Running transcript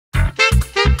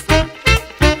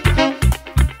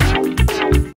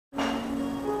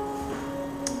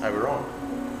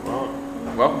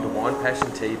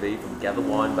TV from Gather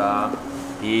Wine Bar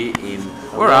here in,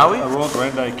 where are we? Arroyo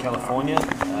Grande, California.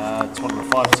 It's one of the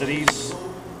 5 cities.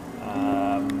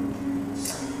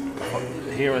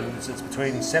 Here it's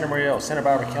between Santa Maria or Santa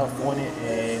Barbara, California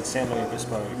and San Luis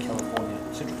Obispo, California,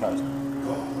 Central Coast.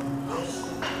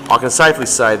 I can safely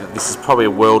say that this is probably a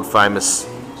world famous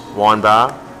wine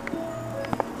bar.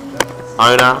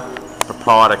 Owner,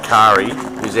 proprietor Kari,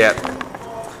 who's out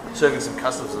serving some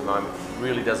customers at the moment,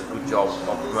 really does a good job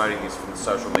of promoting this from the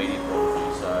social media point of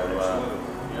view. So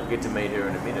we'll get to meet her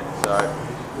in a minute. So,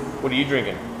 what are you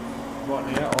drinking? Right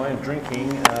now I am drinking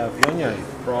Viognier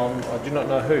from I do not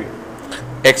know who.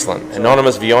 Excellent.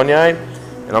 Anonymous Viognier,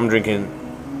 and I'm drinking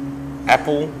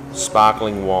apple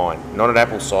sparkling wine. Not an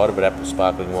apple cider, but apple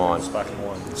sparkling wine. Sparkling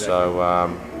wine, exactly. So,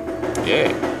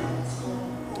 yeah.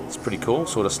 It's pretty cool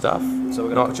sort of stuff. So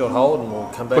we're going to put you on hold and we'll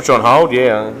come back. Put you on hold,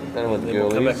 yeah. I don't know what the girl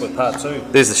we'll come is. back with part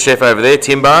 2. There's the chef over there,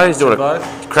 Timbo. He's doing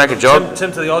a cracker job.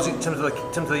 Tim to the Aussie, Tim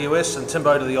to the US, and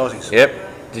Timbo to the Aussies. Yep.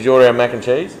 Did you order our mac and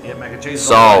cheese? Yep, mac and cheese.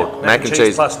 Sold. Mac and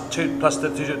cheese plus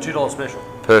 $2 special.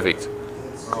 Perfect.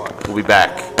 Right. We'll be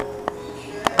back.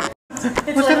 What's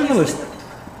that on the list?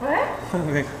 What?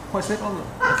 What's that on the?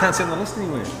 I can't see on the list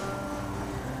anywhere.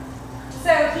 So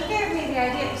he gave me the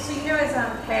idea. So you know his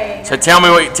pay. So tell me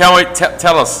what.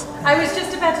 Tell us. I was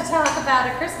just about to tell us about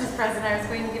a Christmas present I was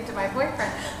going to give to my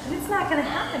boyfriend, but it's not going to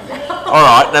happen now. All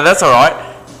right. Now that's all right.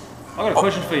 I've got a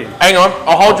question for you. Hang on.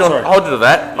 I'll hold you on. Sorry. Hold you to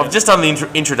that. Yeah. I've just done the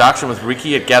introduction with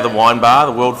Ricky at Gather Wine Bar,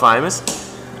 the world famous.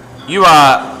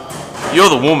 You're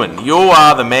the woman. You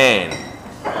are the man.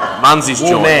 Munsey's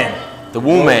joint. Man. The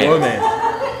wool man. Wool man.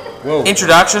 Whoa.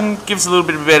 Introduction. Give us a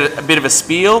bit of a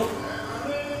spiel.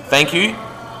 Thank you.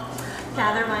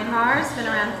 Gather Wine Bar has been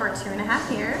around for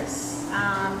 2.5 years.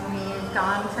 We've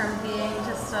gone from being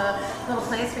just a little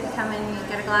place where you come in, you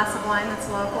get a glass of wine that's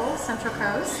local, Central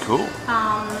Coast. Cool.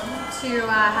 To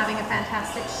having a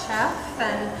fantastic chef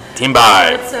and Timbo.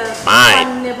 lots of Mate.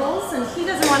 fun nibbles. And he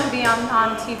doesn't want to be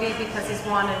on TV because he's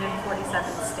wanted in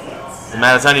 47 states.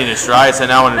 Man, it's only in Australia, so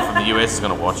no one from the US is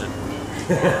going to watch it.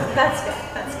 That's good.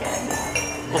 That's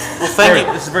good. Well, thank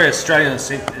you. This is very Australian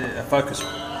focus.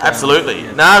 Absolutely.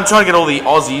 No, I'm trying to get all the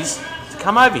Aussies to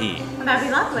come over here That'd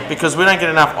be lovely. because we don't get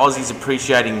enough Aussies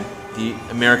appreciating the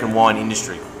American wine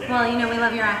industry. Well, you know, we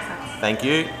love your accents. Thank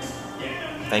you.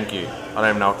 Thank you. I don't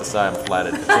even know what to say. I'm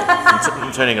flattered.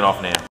 I'm turning it off now.